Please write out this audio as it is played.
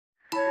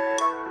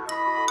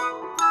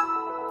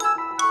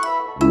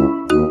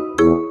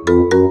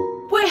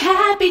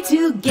we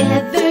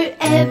together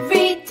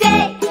every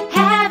day,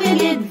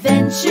 having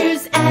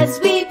adventures as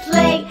we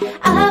play.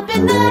 Up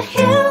in the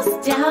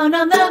hills, down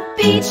on the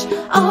beach,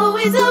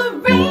 always a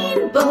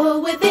rainbow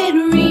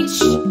within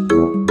reach.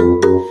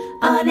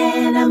 On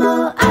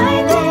Animal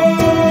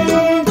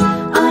Island,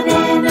 on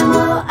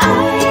Animal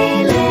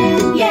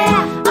Island,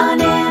 yeah.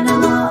 On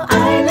Animal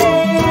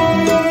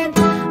Island,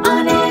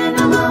 on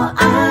Animal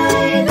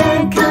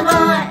Island, come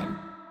on.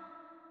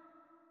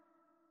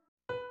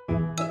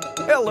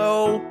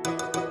 Hello.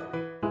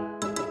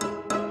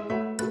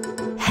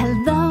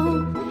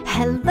 Hello,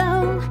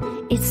 hello,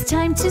 it's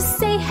time to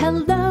say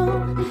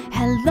hello.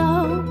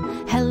 Hello,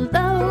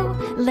 hello,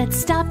 let's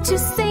stop to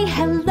say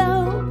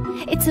hello.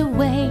 It's a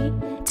way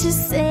to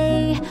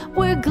say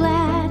we're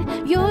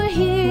glad you're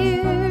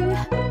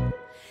here.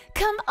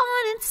 Come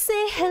on and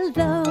say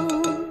hello.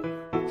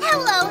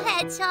 Hello,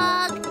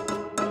 Hedgehog.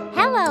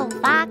 Hello,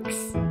 Fox.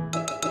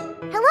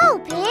 Hello,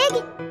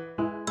 Pig.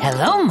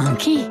 Hello,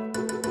 Monkey.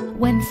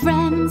 When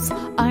friends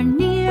are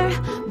near,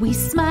 we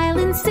smile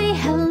and say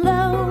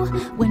hello.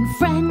 When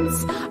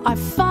friends are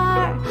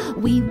far,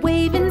 we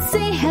wave and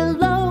say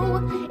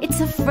hello.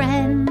 It's a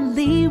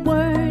friendly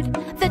word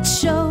that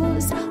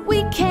shows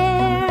we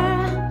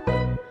care.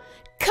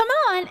 Come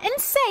on and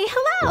say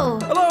hello.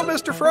 Hello,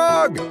 Mr.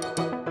 Frog.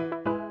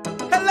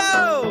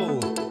 Hello.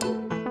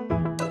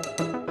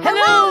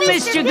 Hello,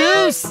 Mr.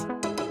 Goose.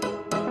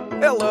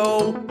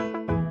 Hello.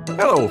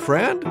 Hello,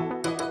 friend.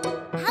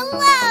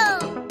 Hello.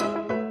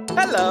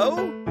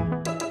 Hello.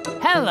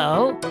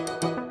 Hello.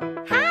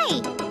 Hi,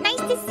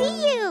 nice to see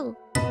you.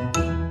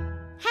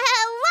 Hello.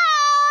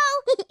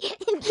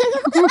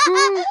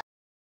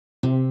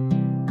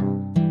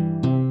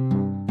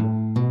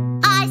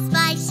 I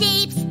spy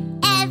shapes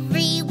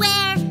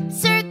everywhere.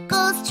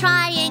 Circles,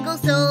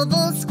 triangles,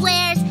 ovals,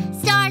 squares,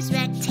 stars,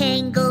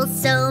 rectangles,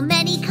 so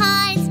many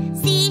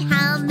kinds. See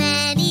how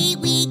many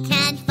we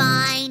can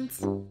find.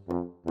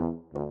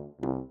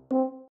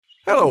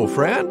 Hello,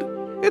 friend.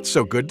 It's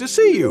so good to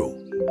see you.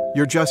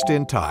 You're just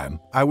in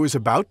time. I was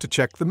about to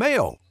check the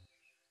mail.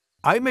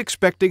 I'm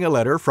expecting a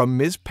letter from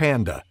Ms.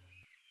 Panda.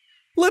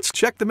 Let's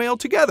check the mail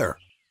together.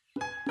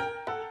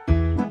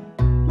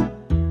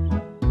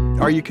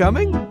 Are you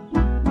coming?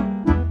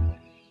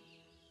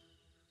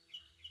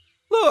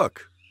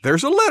 Look,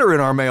 there's a letter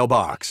in our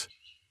mailbox.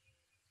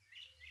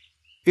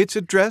 It's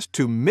addressed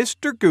to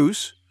Mr.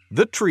 Goose,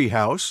 the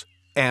Treehouse,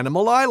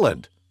 Animal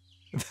Island.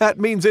 That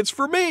means it's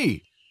for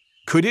me.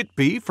 Could it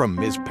be from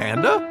Ms.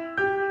 Panda?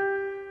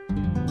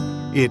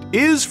 It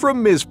is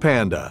from Ms.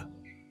 Panda.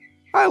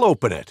 I'll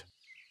open it.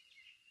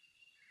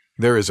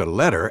 There is a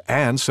letter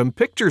and some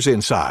pictures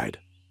inside.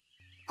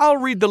 I'll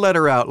read the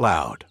letter out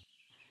loud.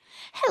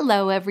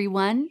 Hello,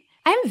 everyone.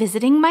 I'm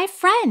visiting my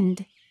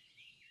friend.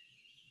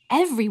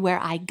 Everywhere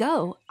I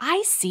go,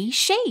 I see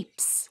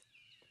shapes.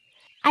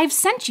 I've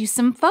sent you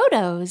some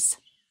photos.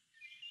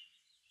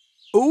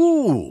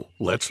 Ooh,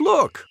 let's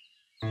look.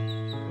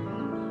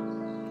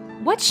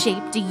 What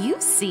shape do you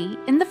see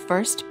in the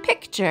first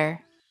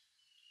picture?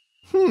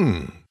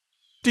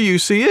 Do you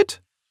see it?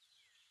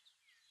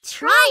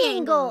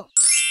 Triangle.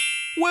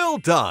 Well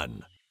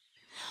done.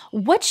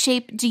 What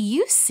shape do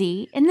you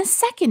see in the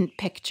second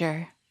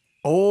picture?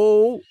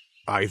 Oh,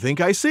 I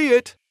think I see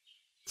it.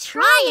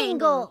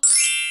 Triangle.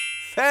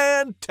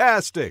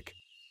 Fantastic.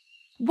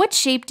 What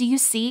shape do you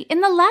see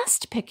in the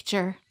last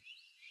picture?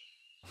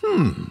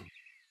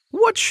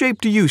 What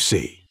shape do you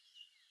see?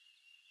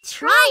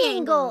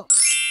 Triangle.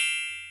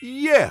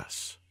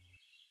 Yes.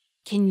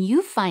 Can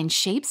you find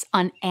shapes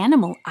on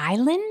Animal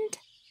Island?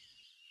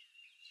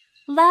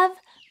 Love,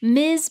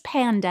 Ms.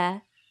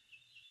 Panda.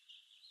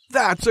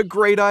 That's a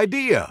great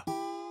idea.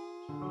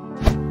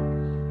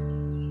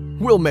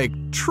 We'll make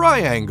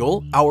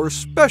triangle our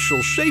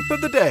special shape of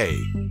the day.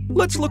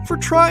 Let's look for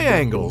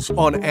triangles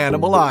on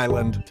Animal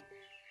Island.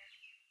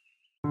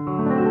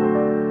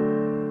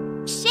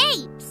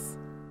 Shapes.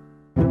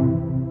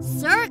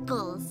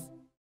 Circles.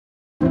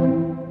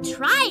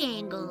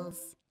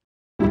 Triangles.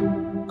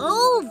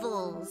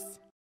 Ovals.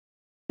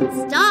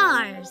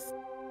 Stars.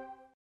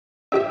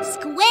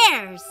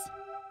 Squares.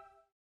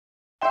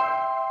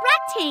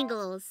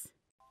 Rectangles.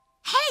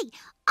 Hey,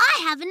 I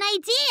have an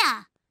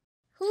idea.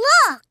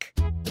 Look!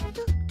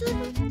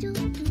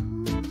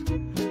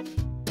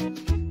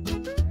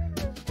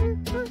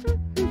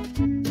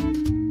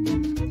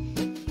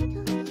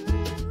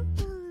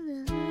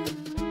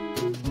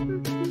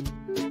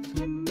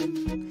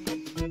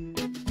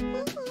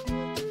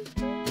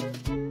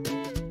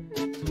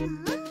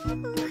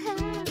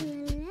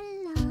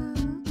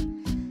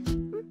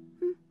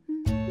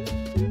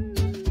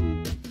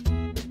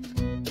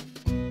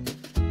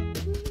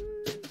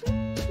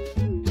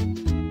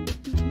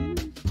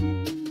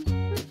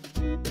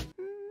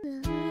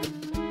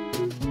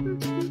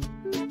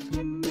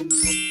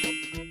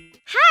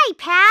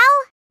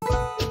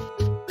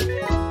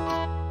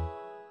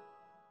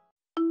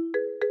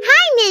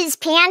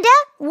 Panda,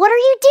 what are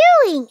you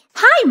doing?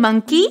 Hi,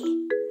 Monkey.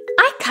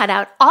 I cut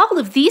out all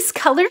of these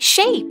colored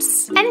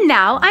shapes, and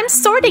now I'm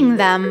sorting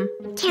them.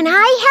 Can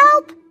I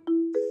help?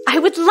 I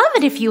would love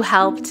it if you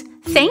helped.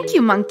 Thank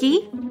you,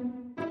 Monkey.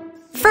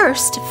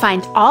 First,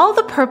 find all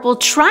the purple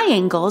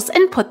triangles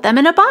and put them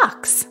in a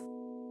box.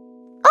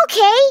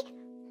 Okay.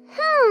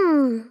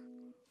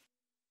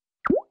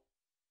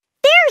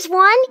 There's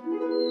one.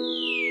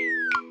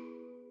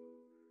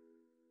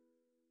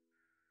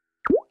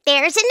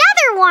 There's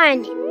another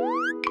one.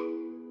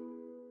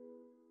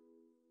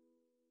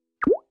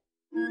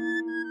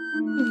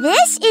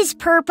 This is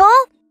purple.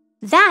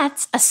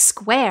 That's a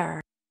square.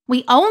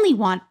 We only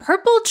want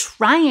purple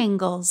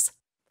triangles.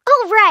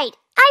 Oh, right.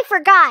 I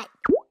forgot.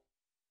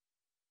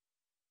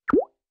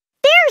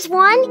 There's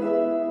one.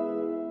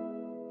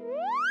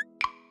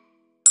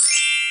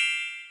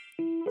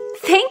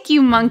 Thank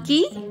you,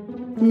 Monkey.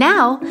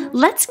 Now,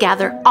 let's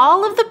gather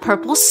all of the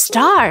purple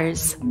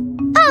stars.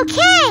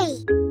 Okay.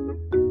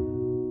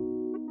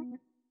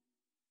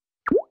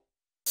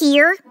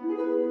 Here.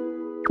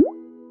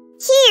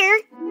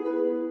 Here.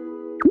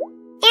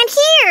 And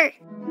here.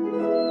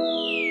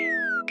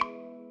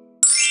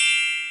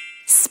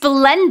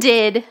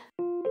 Splendid!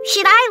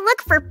 Should I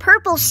look for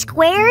purple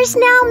squares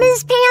now,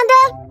 Ms.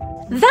 Panda?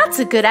 That's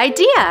a good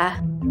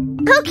idea.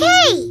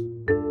 Okay.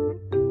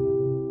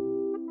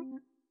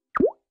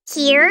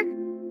 Here.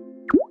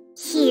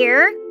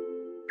 Here.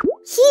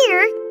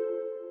 Here.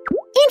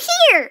 And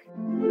here.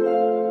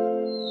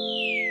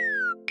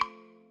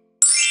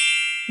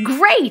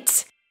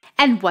 Great!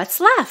 And what's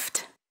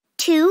left?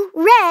 2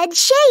 red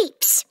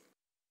shapes.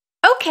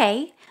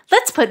 Okay,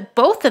 let's put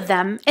both of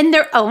them in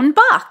their own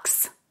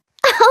box.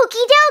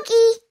 Okie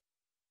dokie.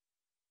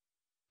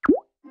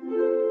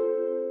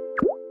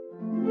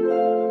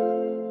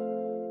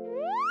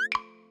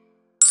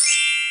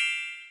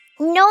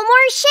 No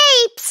more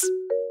shapes.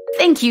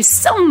 Thank you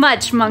so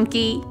much,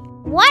 Monkey.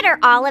 What are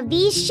all of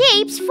these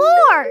shapes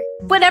for?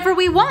 Whatever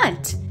we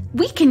want.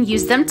 We can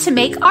use them to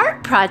make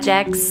art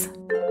projects.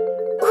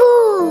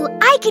 Ooh,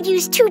 I could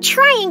use 2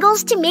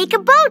 triangles to make a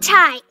bow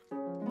tie.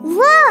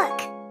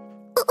 Look.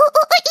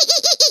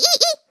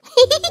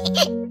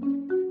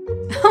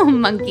 Oh,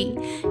 Monkey,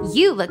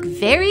 you look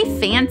very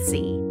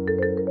fancy.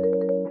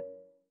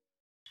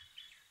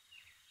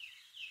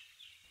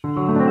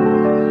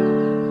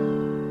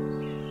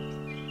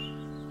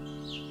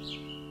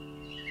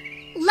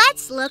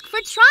 Let's look for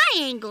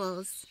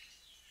triangles.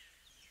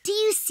 Do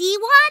you see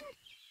one?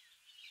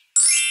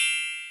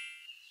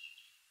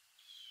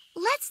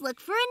 Let's look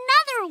for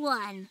another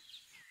one.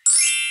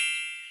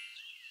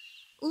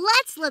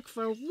 Let's look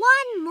for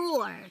one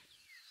more.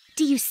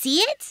 Do you see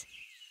it?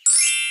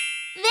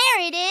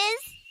 There it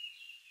is.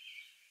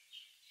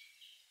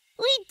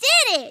 We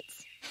did it!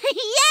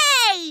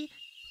 Yay!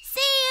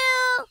 See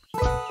you!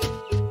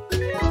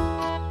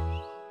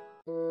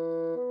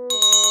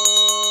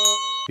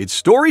 It's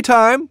story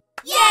time.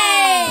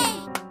 Yay!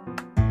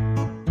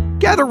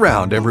 Gather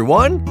round,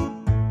 everyone.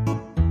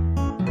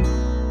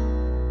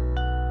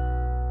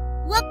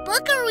 What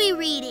book are we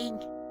reading?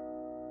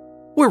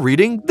 We're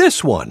reading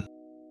this one.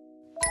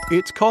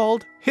 It's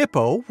called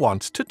Hippo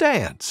Wants to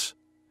Dance.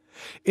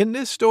 In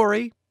this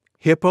story,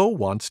 Hippo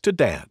wants to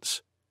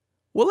dance.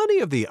 Will any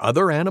of the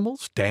other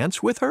animals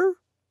dance with her?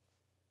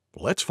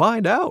 Let's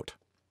find out.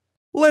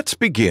 Let's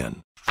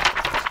begin.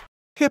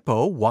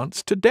 Hippo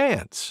Wants to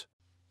Dance.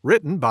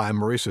 Written by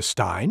Marissa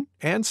Stein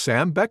and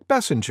Sam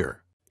Beck-Bessinger.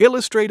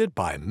 Illustrated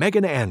by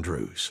Megan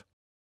Andrews.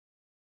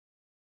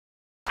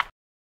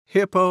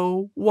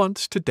 Hippo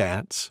wants to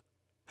dance.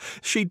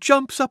 She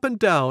jumps up and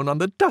down on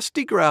the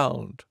dusty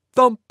ground.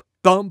 Thump,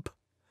 thump.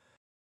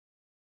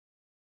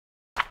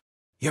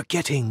 You're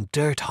getting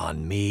dirt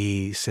on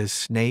me, says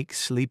Snake,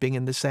 sleeping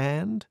in the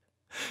sand.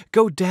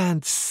 Go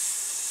dance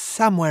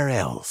somewhere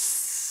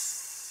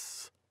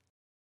else.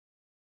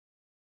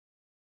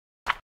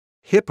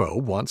 Hippo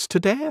wants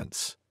to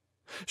dance.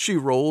 She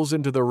rolls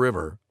into the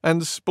river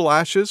and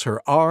splashes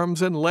her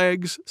arms and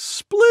legs,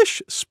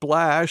 splish,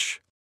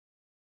 splash.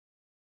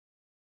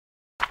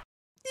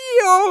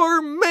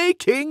 You're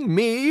making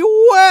me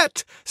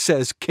wet,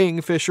 says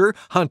Kingfisher,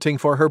 hunting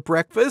for her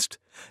breakfast.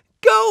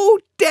 Go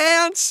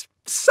dance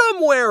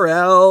somewhere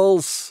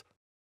else.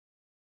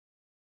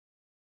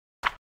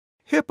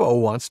 Hippo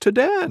wants to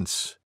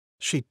dance.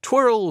 She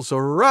twirls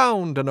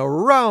around and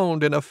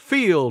around in a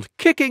field,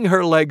 kicking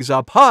her legs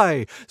up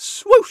high.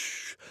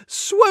 Swoosh,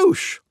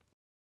 swoosh.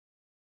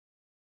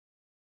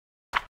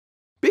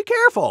 Be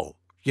careful.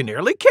 You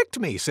nearly kicked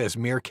me, says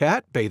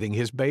Meerkat, bathing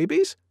his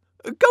babies.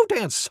 Go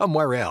dance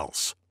somewhere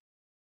else.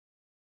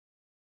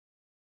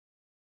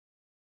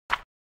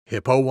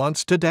 Hippo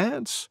wants to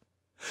dance.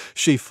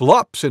 She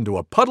flops into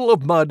a puddle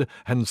of mud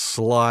and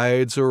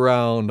slides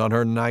around on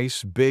her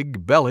nice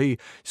big belly.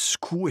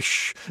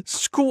 Squish,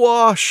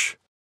 squash.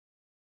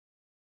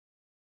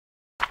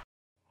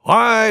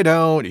 Why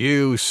don't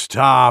you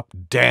stop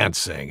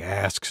dancing?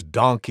 Asks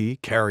Donkey,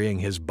 carrying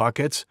his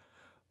buckets.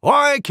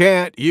 Why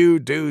can't you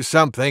do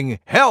something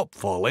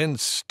helpful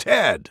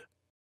instead?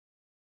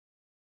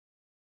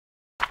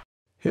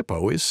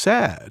 Hippo is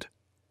sad.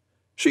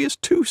 She is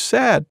too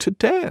sad to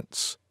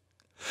dance.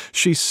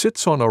 She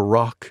sits on a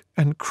rock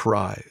and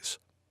cries.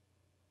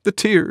 The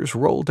tears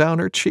roll down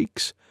her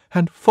cheeks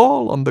and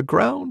fall on the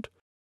ground.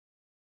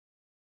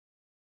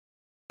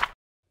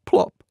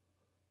 Plop,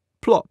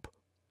 plop.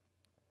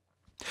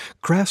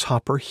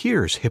 Grasshopper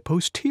hears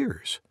Hippo's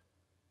tears.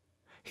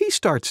 He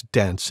starts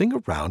dancing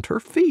around her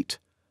feet.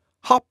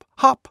 Hop,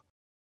 hop.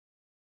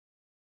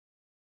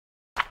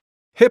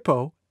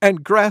 Hippo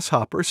and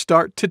Grasshopper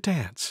start to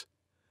dance.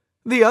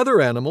 The other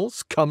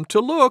animals come to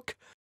look,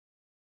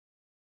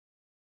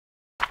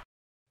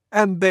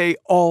 and they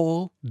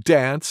all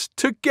dance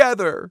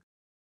together.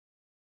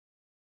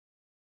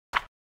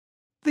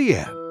 The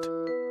end.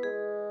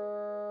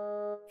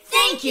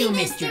 Thank you,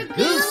 Mr.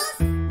 Goose.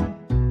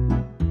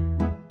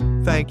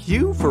 Thank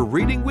you for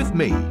reading with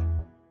me.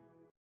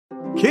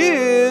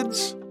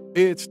 Kids,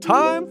 it's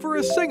time for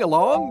a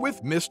sing-along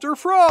with Mr.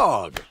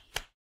 Frog.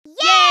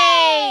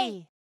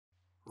 Yay!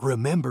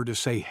 Remember to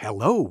say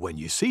hello when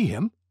you see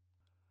him.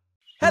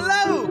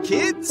 Hello,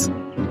 kids!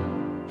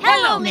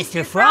 Hello,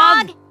 Mr.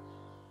 Frog.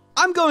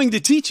 I'm going to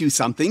teach you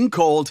something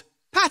called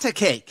patter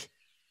cake.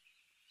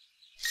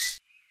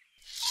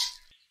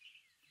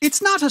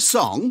 It's not a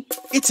song,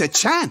 it's a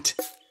chant.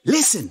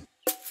 Listen.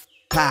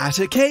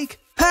 Patter cake,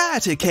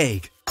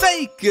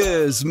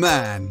 baker's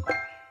man.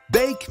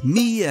 Bake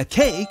me a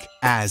cake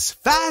as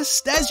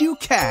fast as you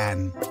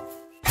can.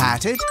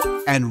 Pat it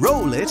and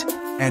roll it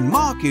and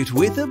mark it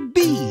with a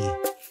B.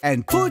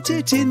 And put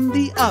it in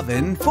the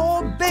oven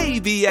for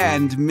baby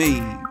and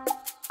me.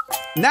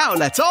 Now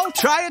let's all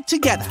try it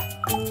together.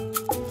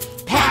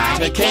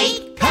 Patter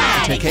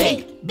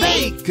cake,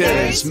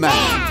 baker's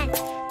man.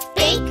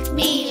 Bake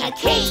me a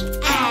cake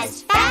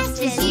as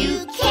fast as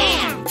you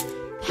can.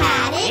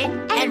 Pat it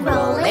and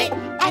roll it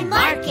and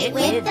mark it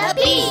with a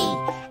B.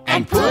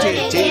 And put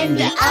it in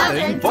the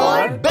oven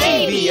for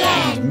baby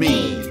and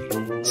me.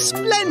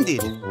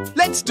 Splendid!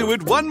 Let's do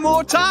it one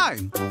more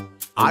time.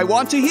 I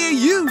want to hear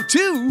you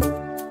too.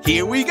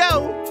 Here we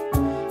go.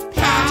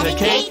 Patter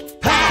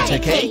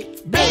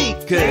cake,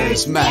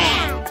 baker's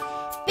man.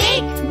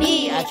 Bake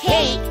me a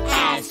cake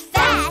as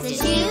fast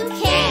as you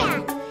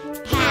can.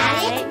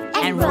 Pat it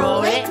and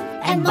roll it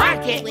and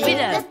mark it with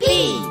a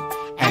B.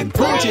 And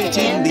put it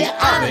in the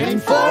oven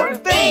for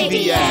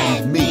baby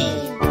and me.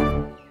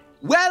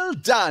 Well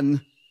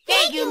done.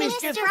 Thank you,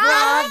 Mr.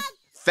 Frog.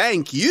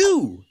 Thank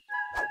you.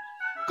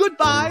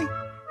 Goodbye.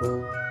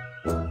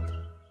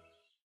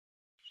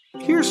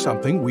 Here's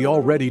something we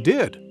already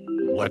did.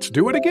 Let's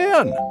do it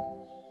again.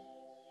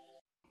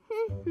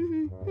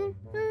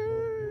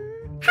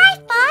 Hi,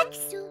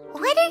 Fox.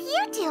 What are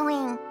you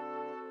doing?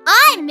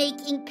 I'm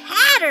making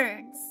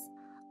patterns.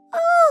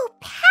 Oh,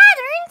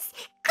 patterns?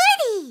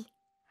 Goody!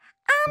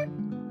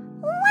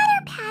 What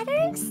are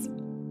patterns?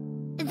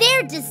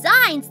 They're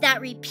designs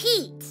that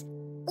repeat.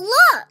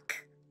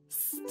 Look!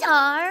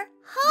 Star,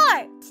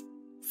 heart.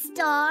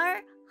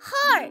 Star,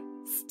 heart.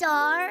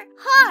 Star,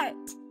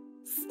 heart.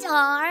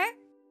 Star.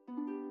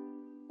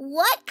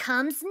 What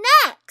comes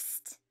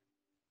next?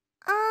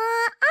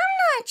 I'm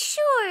not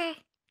sure.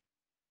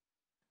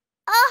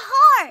 A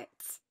heart.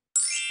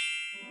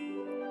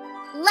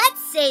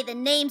 Let's say the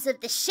names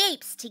of the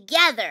shapes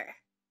together.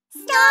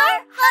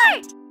 Star,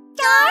 heart.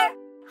 Star,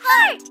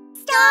 heart.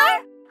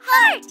 Star,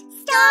 heart.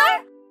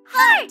 Star,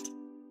 heart.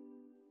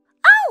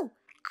 Oh,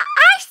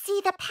 I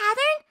see the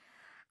pattern.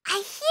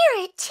 I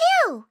hear it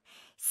too.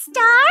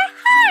 Star,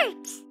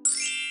 heart.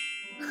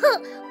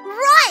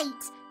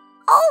 Right.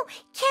 Oh,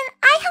 can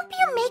I help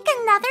you make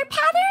another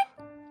pattern?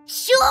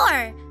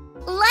 Sure.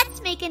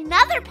 Let's make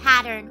another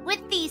pattern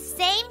with these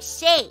same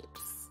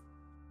shapes.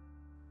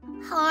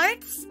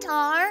 Heart,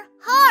 star,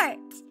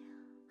 heart.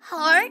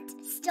 Heart,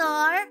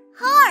 star,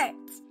 heart.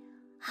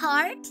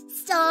 Heart,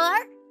 star.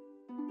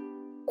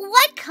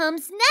 What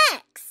comes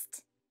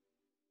next?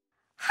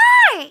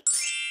 Heart!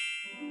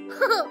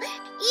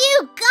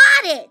 You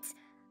got it!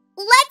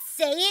 Let's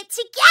say it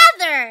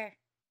together.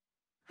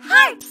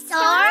 Heart,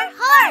 star,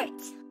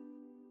 heart.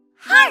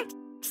 Heart,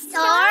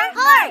 star,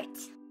 heart.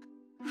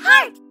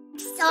 Heart,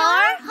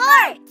 star,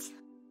 heart.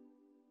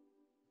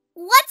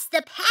 What's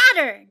the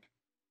pattern?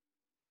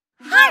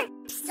 Heart,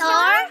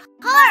 star,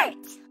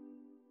 heart.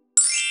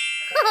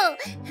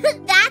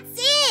 That's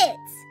it.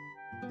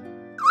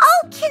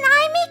 Oh, can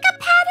I make a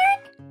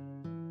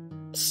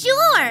pattern?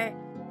 Sure.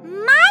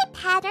 My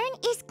pattern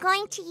is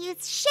going to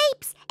use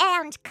shapes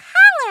and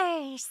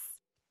colors.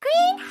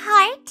 Green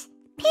heart,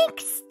 pink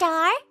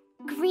star,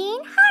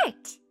 green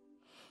heart.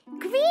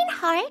 Green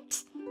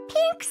heart,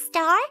 pink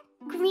star,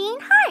 green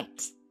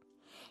heart.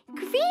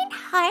 Green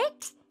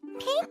heart,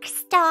 pink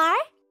star.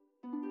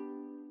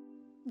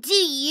 Do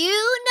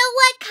you know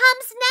what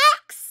comes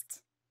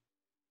next?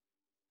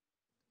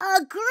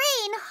 A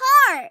green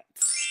heart.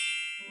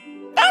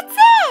 That's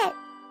it!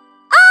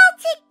 All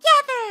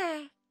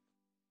together!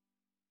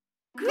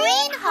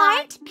 Green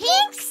heart,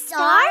 pink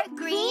star,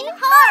 green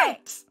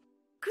heart.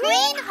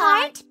 Green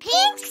heart,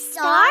 pink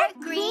star,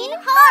 green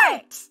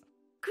heart.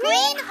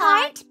 Green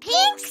heart,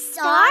 pink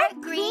star,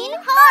 green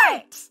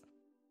heart.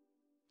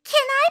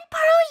 Can I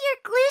borrow your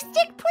glue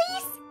stick,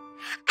 please?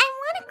 I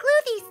want to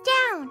glue these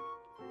down.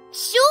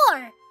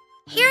 Sure.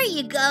 Here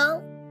you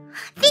go.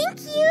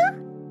 Thank you.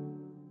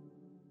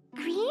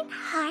 Green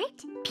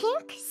heart,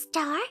 pink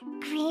star,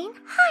 green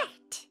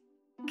heart.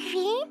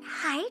 Green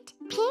heart,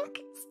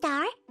 pink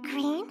star,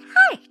 green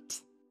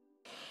heart.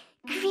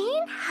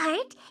 Green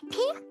heart,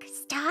 pink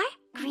star,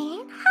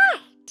 green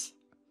heart.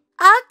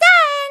 All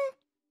done!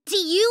 Do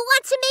you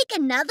want to make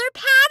another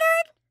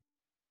pattern?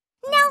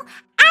 No,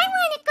 I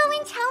want to go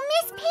and tell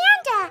Miss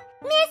Panda.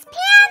 Miss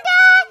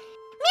Panda!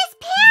 Miss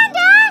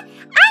Panda!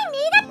 I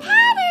made a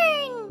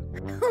pattern!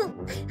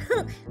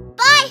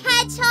 Bye,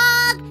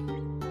 Hedgehog!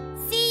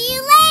 See you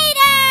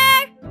later!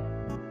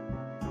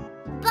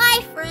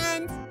 Bye,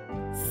 friends!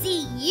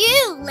 See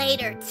you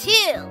later,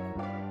 too!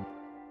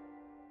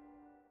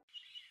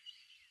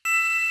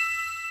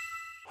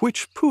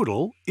 Which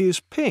poodle is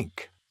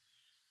pink?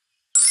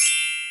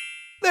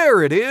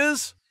 There it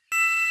is!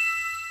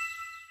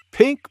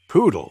 Pink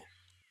poodle.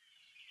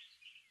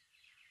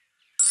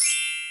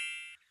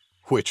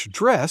 Which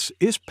dress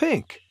is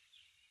pink?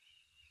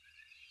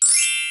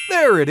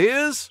 There it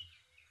is!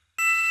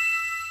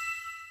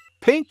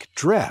 Pink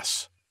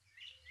dress.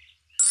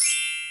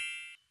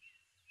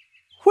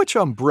 Which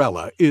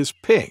umbrella is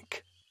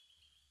pink?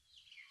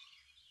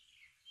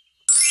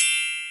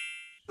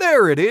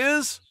 There it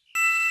is!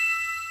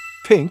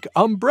 Pink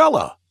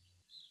umbrella.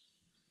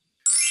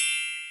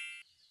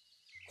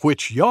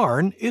 Which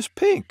yarn is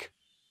pink?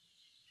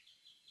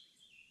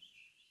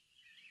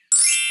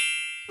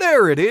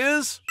 There it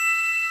is!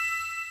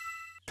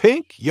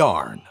 Pink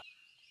yarn.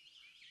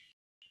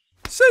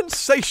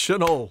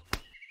 Sensational!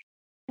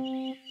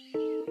 Monkey!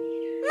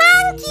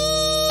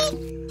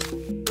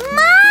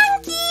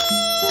 Monkey!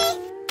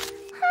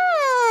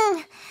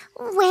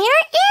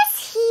 Where is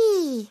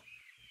he?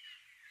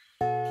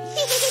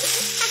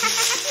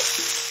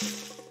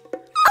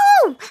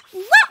 Oh,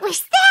 what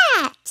was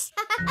that?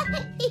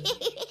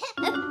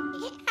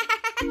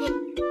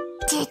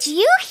 Did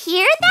you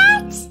hear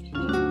that?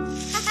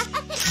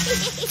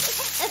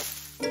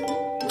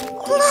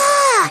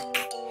 Look!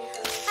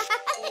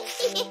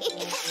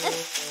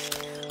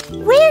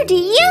 Where do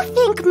you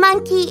think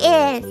Monkey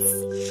is?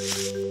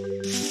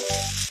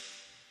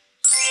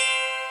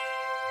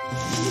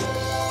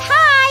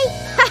 Hi!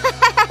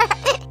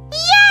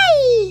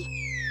 Yay!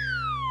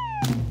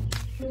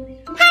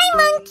 Hi,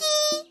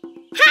 Monkey!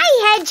 Hi,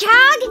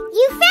 Hedgehog!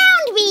 You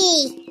found me!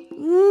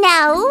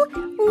 No,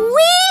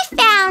 we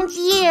found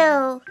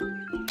you!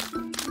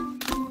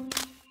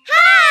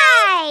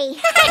 Hi!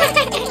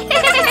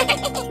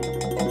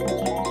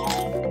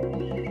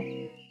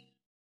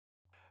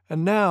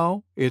 And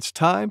now it's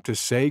time to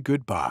say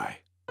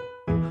goodbye.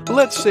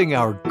 Let's sing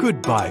our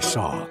goodbye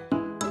song.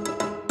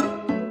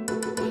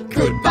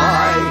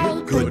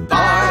 Goodbye,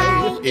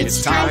 goodbye,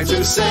 it's time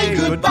to say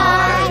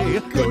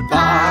goodbye.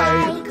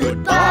 Goodbye,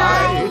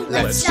 goodbye,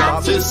 let's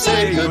stop to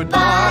say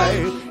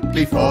goodbye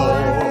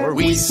before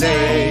we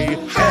say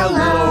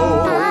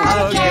hello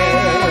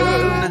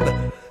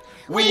again.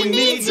 We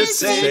need to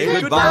say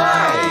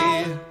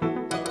goodbye.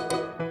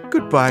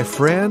 Goodbye,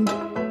 friend.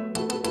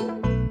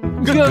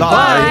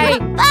 Goodbye.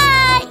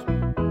 Bye!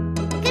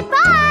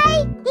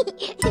 Goodbye!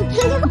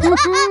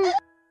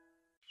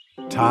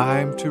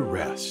 Time to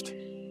rest.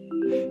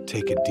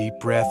 Take a deep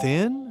breath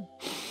in.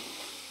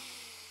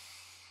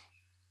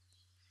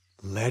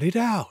 Let it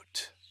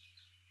out.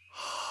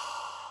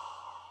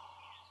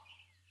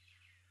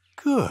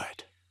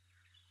 Good.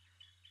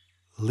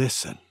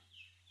 Listen.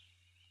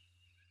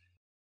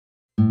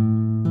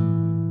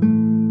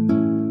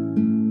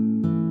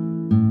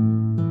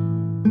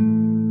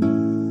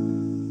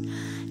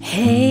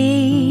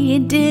 Hey,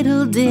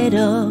 diddle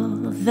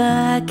diddle,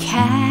 the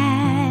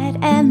cat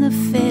and the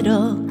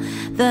fiddle,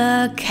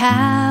 the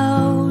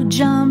cow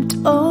jumped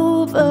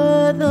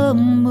over the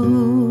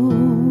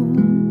moon.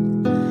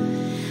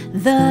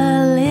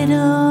 The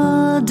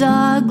little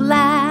dog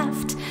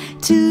laughed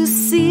to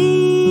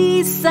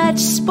see such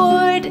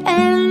sport,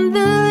 and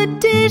the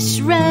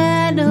dish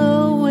ran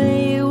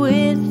away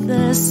with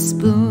the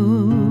spoon.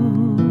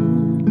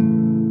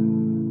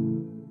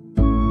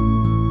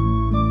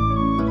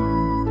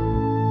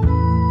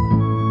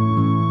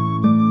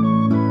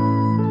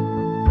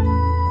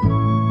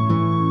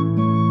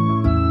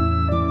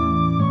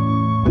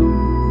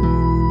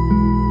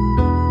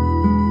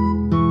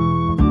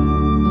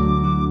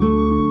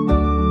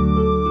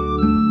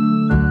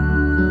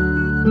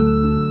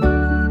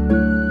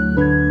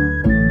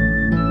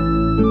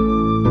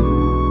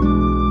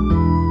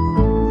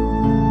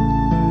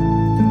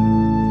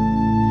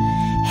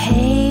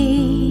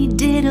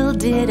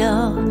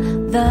 Diddle,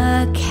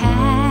 the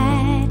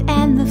cat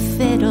and the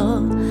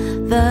fiddle,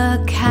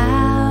 the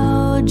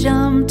cow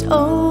jumped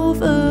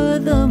over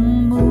the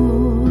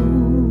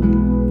moon.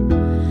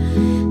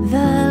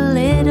 The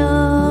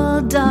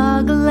little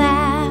dog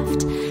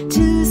laughed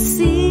to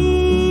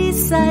see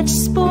such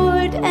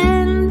sport,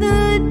 and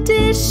the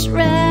dish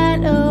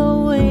ran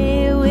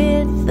away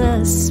with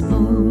the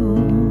spoon.